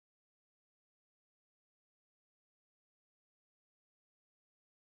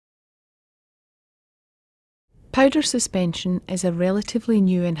Powder suspension is a relatively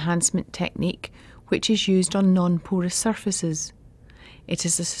new enhancement technique which is used on non-porous surfaces. It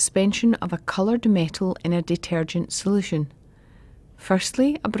is a suspension of a coloured metal in a detergent solution.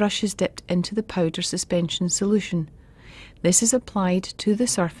 Firstly, a brush is dipped into the powder suspension solution. This is applied to the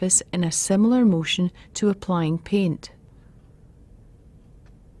surface in a similar motion to applying paint.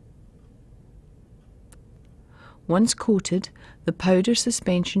 Once coated, the powder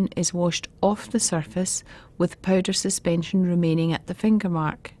suspension is washed off the surface, with powder suspension remaining at the finger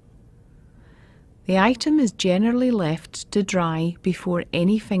mark. The item is generally left to dry before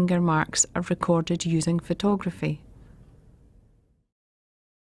any finger marks are recorded using photography.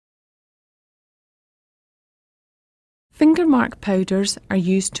 Finger mark powders are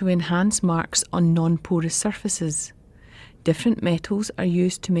used to enhance marks on non-porous surfaces. Different metals are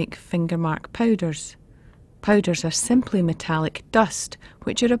used to make finger mark powders. Powders are simply metallic dust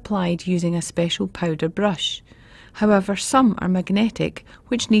which are applied using a special powder brush. However, some are magnetic,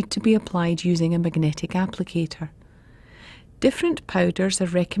 which need to be applied using a magnetic applicator. Different powders are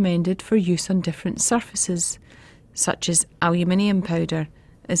recommended for use on different surfaces, such as aluminium powder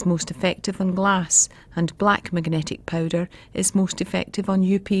is most effective on glass and black magnetic powder is most effective on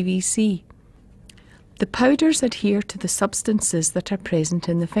UPVC. The powders adhere to the substances that are present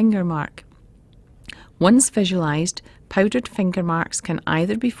in the finger mark. Once visualised, powdered finger marks can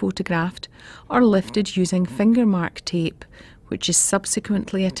either be photographed or lifted using finger mark tape, which is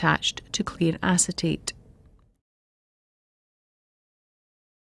subsequently attached to clear acetate.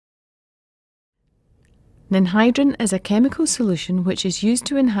 Enhancement is a chemical solution which is used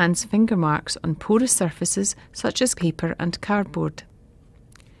to enhance finger marks on porous surfaces such as paper and cardboard.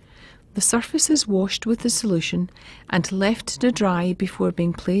 The surface is washed with the solution and left to dry before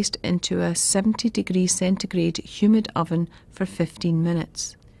being placed into a 70°C humid oven for 15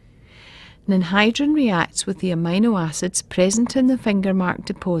 minutes. Enhancement reacts with the amino acids present in the finger mark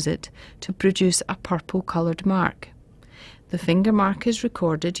deposit to produce a purple coloured mark. The finger mark is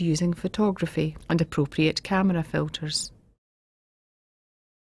recorded using photography and appropriate camera filters.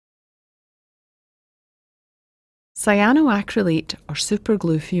 Cyanoacrylate or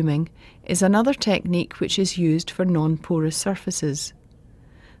superglue fuming is another technique which is used for non-porous surfaces.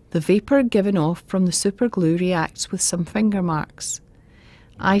 The vapour given off from the superglue reacts with some finger marks.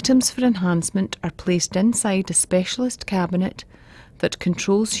 Items for enhancement are placed inside a specialist cabinet that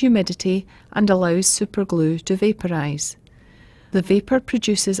controls humidity and allows superglue to vaporise. The vapour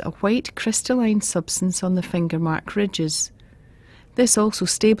produces a white crystalline substance on the finger mark ridges. This also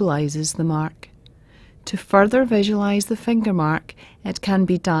stabilises the mark. To further visualise the finger mark, it can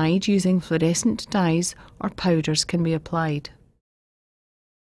be dyed using fluorescent dyes or powders can be applied.